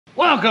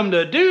Welcome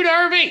to Dude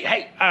RV.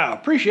 Hey, I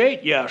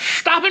appreciate you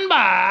stopping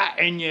by,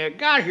 and you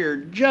got here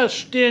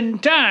just in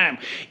time.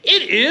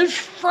 It is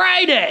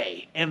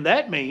Friday, and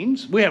that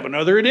means we have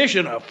another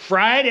edition of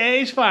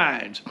Friday's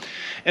Finds.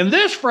 And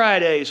this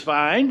Friday's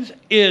Finds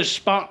is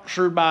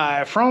sponsored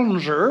by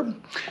Fronzier,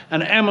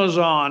 an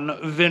Amazon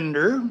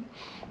vendor.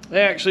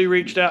 They actually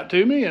reached out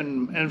to me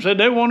and said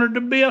they wanted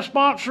to be a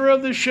sponsor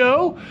of the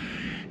show,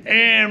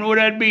 and would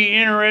I be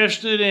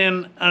interested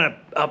in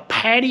a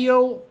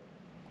patio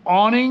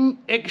awning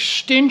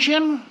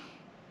extension?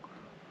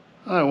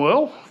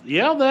 Well,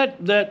 yeah,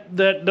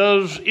 that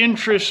does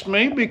interest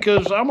me,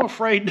 because I'm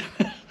afraid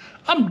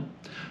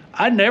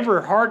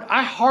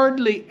I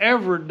hardly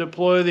ever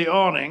deploy the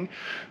awning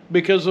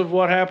because of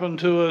what happened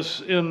to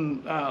us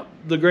in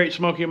the Great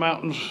Smoky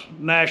Mountains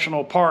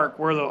National Park,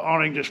 where the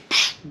awning just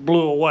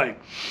blew away.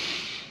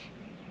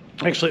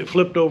 Actually, it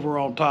flipped over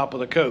on top of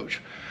the coach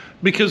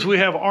because we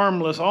have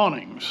armless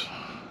awnings.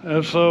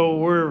 And so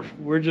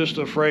we're just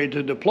afraid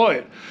to deploy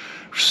it.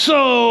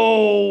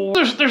 So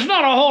there's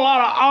not a whole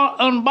lot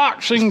of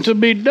unboxing to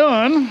be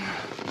done.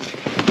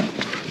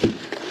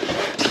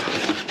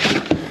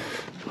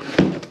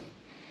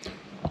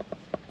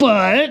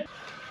 But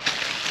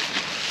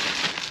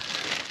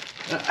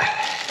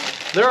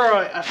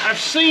I've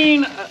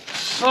seen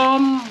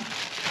some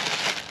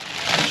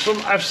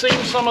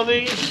of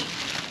these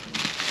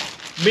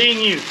being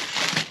used,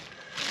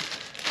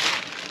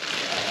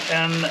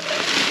 and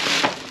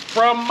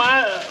from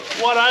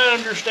what I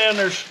understand,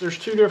 there's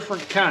two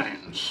different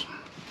kinds.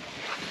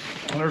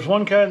 There's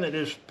one kind that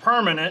is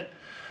permanent,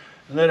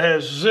 that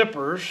has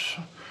zippers,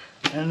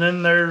 and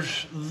then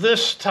there's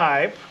this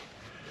type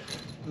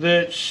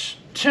that's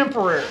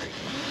temporary.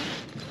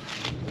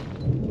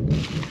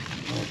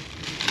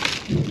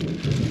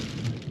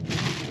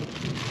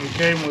 It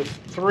came with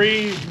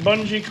 3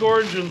 bungee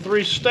cords and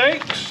 3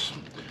 stakes,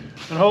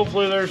 and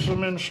hopefully there's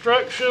some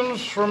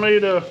instructions for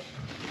me to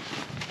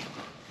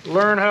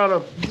learn how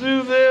to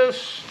do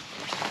this.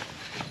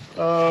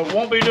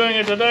 Won't be doing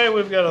it today.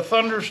 We've got a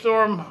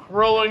thunderstorm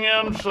rolling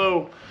in,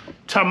 so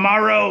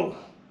tomorrow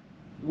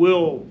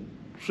we'll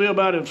see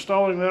about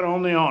installing that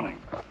on the awning.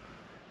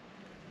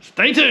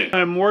 Stay tuned.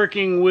 I'm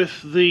working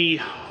with the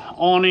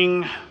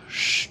awning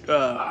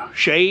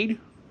shade,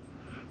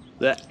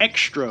 the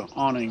extra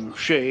awning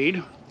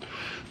shade.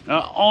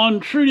 On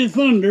Trudy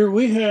Thunder,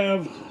 we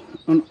have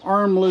an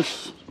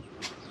armless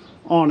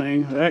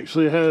awning. It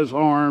actually has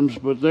arms,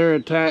 but they're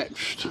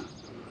attached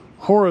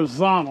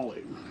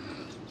horizontally.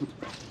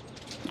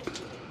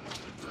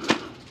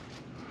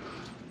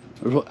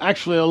 There's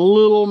actually a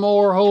little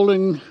more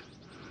holding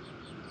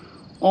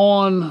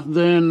on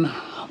than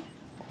a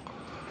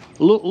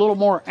little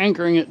more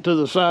anchoring it to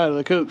the side of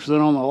the coach than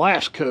on the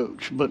last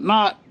coach, but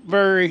not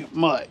very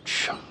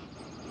much.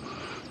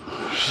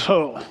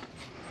 So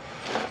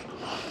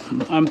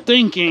I'm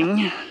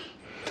thinking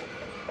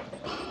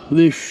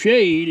this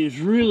shade is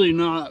really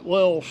not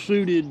well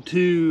suited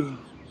to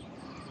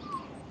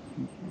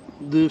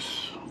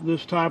this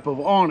type of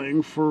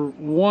awning for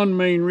one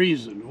main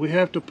reason. We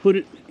have to put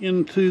it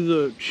into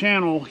the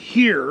channel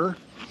here.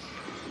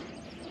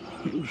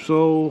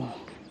 So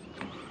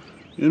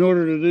in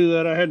order to do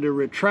that, I had to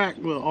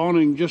retract the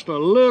awning just a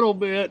little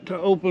bit to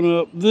open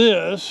up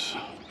this,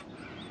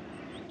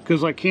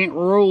 because I can't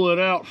roll it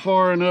out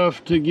far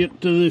enough to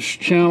get to this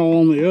channel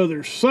on the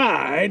other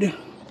side,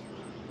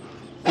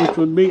 which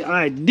would be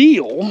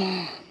ideal.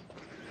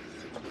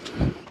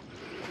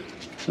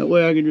 That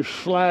way I can just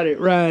slide it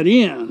right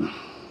in.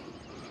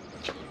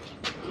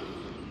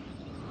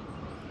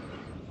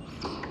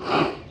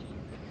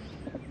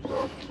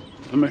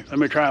 Let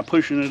me try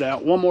pushing it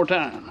out one more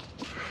time.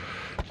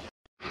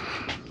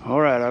 All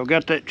right, I've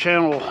got that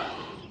channel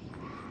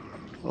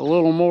a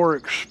little more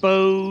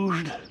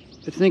exposed.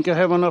 I think I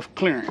have enough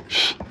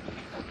clearance.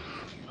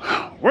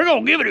 We're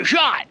gonna give it a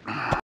shot.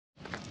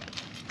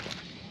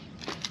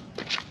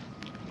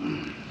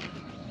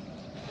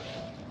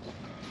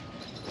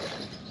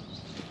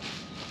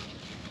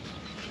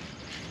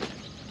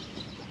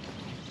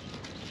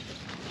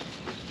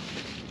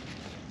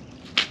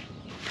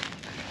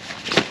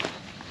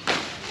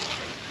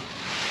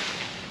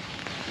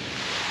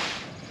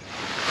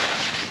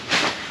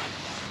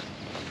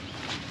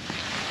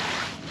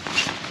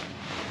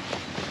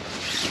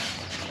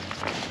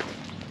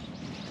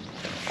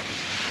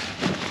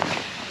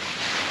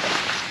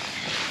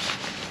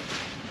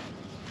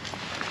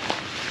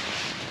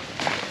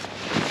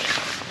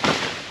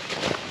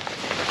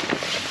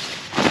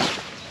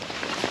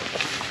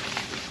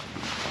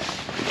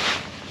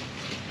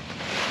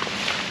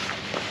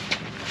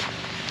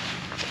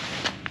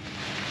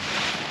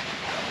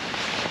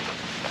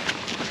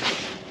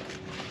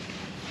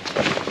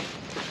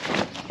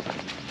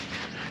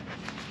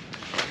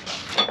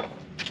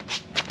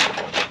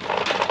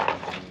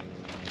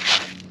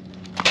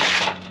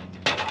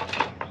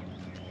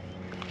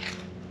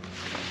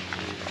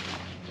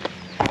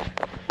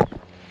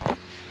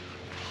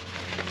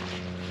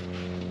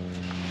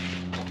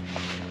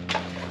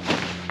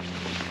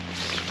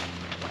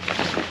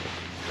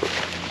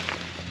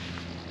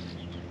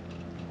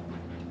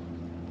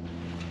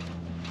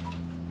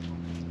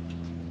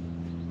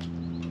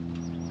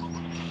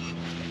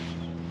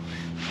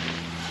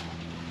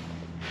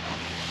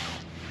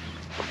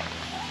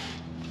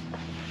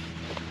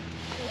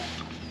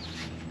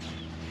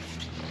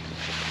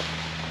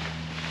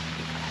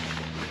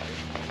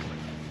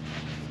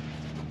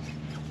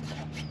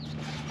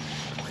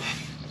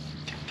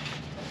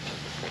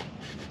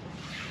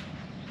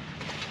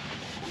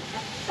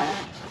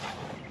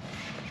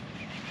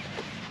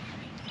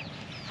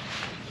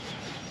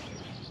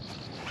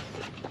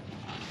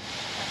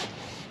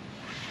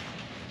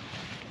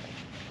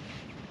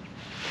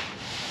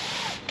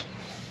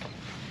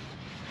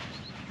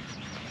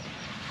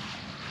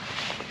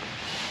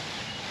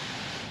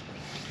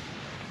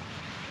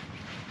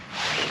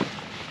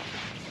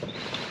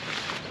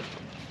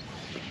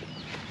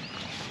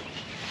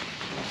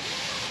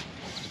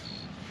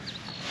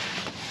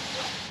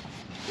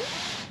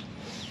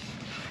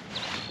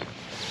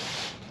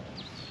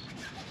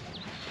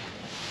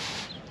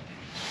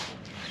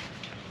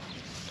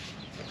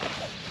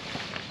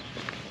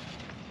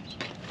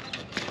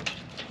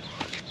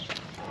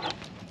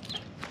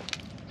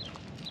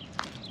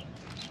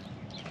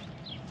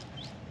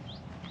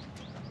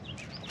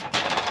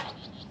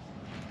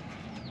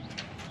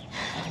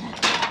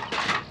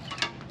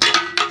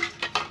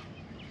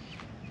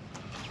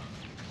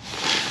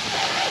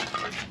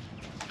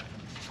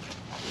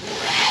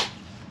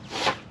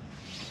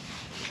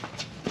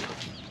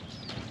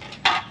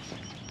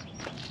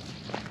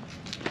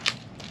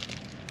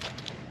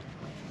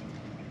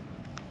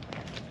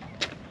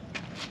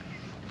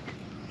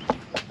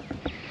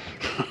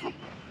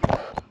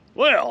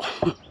 Well,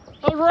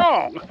 I was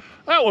wrong.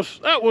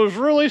 That was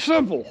really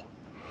simple.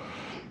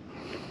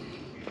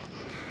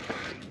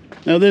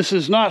 Now this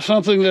is not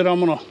something that I'm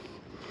gonna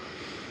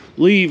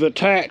leave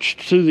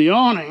attached to the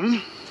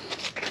awning.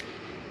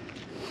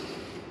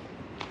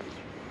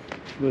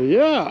 But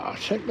yeah,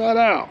 check that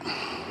out.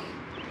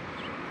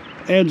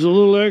 Adds a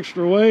little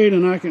extra weight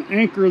and I can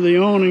anchor the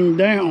awning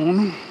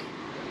down.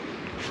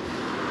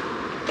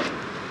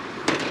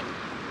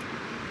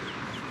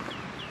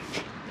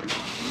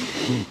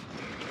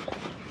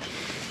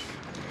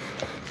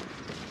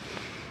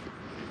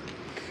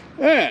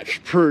 That's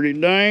pretty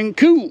dang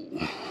cool.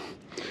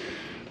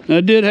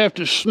 I did have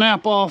to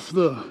snap off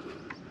the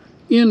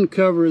end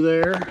cover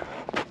there.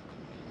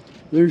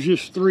 There's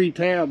just 3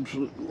 tabs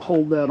that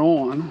hold that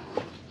on.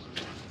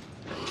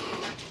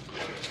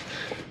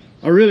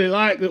 I really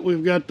like that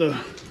we've got the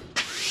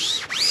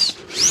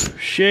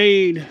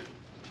shade,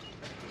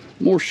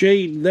 more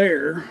shade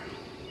there.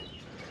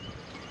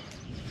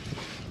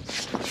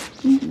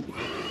 Ooh.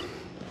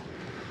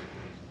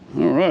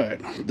 All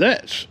right,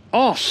 that's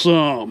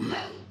awesome.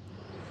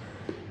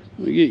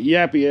 Let me get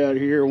Yappy out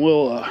of here and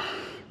we'll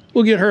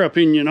get her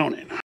opinion on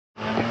it.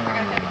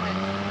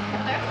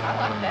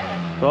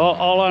 So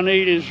all I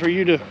need is for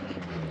you to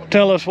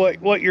tell us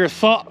what your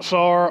thoughts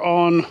are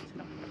on.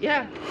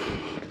 Yeah,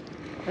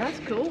 that's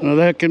cool. Now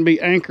that can be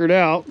anchored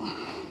out.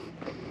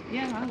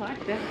 Yeah, I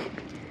like that.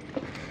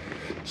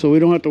 So we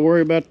don't have to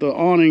worry about the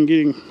awning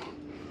getting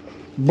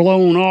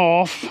blown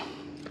off.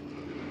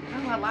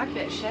 Oh, I like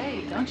that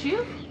shade, don't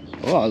you?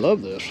 Oh, I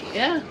love this.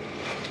 Yeah.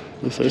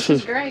 This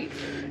is great.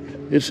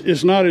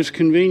 It's not as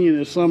convenient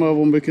as some of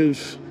them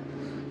because,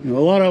 you know,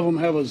 a lot of them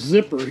have a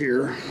zipper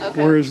here,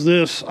 okay. Whereas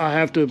this, I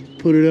have to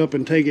put it up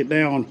and take it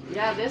down.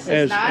 Yeah, this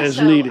is nice. As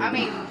so, needed. I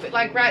mean,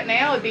 like right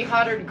now it'd be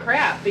hotter than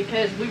crap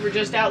because we were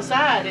just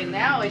outside, and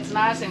now it's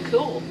nice and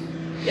cool.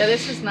 Yeah,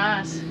 this is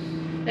nice.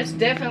 That's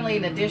definitely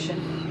an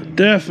addition.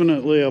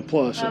 Definitely a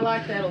plus. I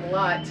like that a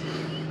lot.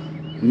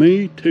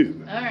 Me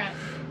too. All right.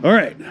 All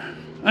right.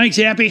 Thanks,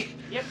 Yappy.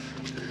 Yep.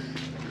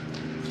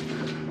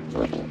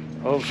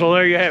 Oh, so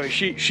there you have it.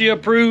 She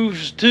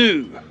approves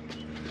too.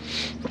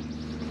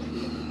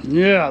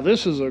 Yeah,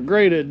 this is a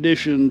great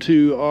addition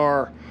to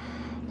our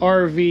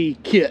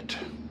RV kit.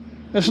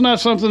 That's not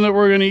something that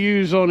we're going to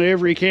use on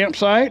every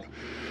campsite,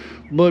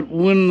 but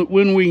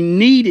when we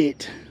need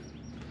it,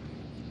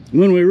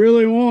 when we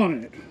really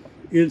want it,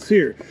 it's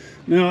here.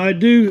 Now I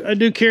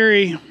do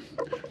carry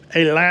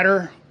a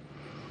ladder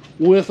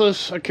with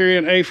us. I carry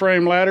an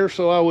A-frame ladder,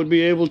 so I would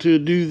be able to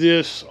do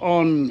this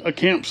on a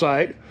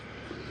campsite.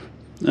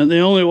 And the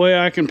only way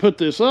I can put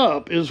this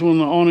up is when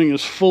the awning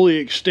is fully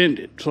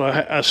extended. So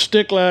a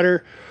stick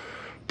ladder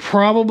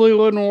probably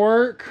wouldn't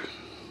work.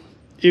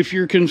 If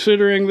you're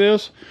considering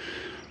this,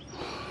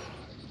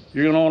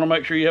 you're gonna wanna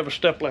make sure you have a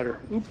step ladder.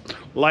 Oop,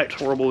 light's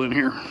horrible in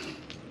here.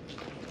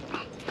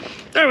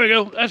 There we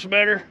go, that's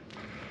better.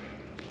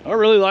 I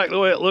really like the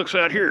way it looks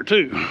out here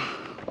too.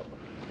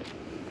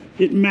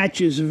 It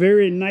matches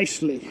very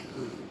nicely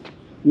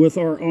with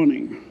our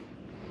awning.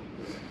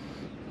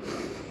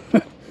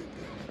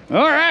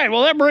 All right,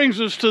 well, that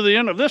brings us to the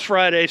end of this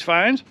Friday's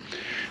finds.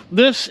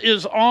 This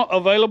is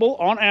available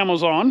on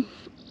Amazon.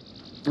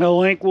 The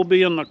link will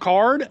be in the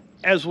card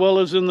as well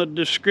as in the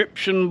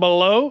description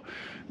below.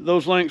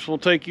 Those links will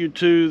take you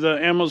to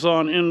the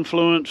Amazon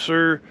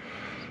influencer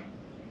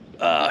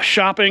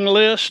shopping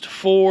list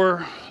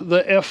for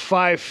the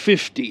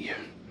F550.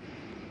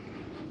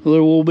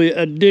 There will be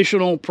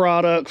additional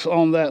products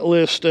on that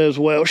list as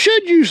well,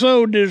 should you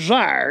so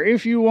desire,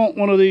 if you want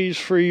one of these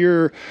for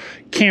your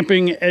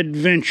camping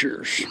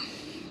adventures.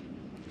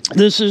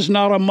 This is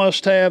not a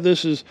must-have.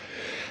 This is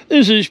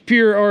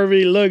pure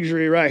RV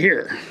luxury right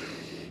here.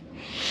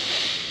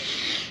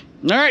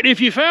 All right, if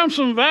you found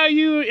some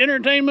value,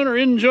 entertainment, or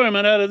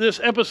enjoyment out of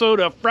this episode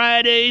of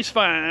Friday's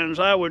Finds,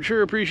 I would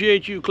sure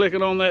appreciate you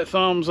clicking on that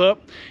thumbs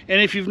up.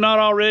 And if you've not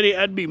already,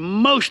 I'd be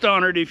most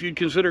honored if you'd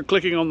consider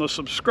clicking on the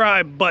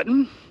subscribe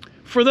button.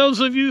 For those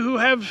of you who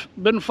have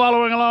been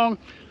following along,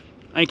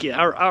 thank you.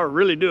 I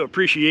really do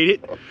appreciate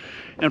it.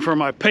 And for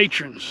my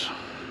patrons,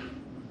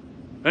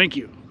 thank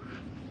you.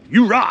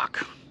 You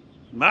rock.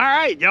 All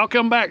right, y'all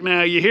come back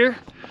now, you hear?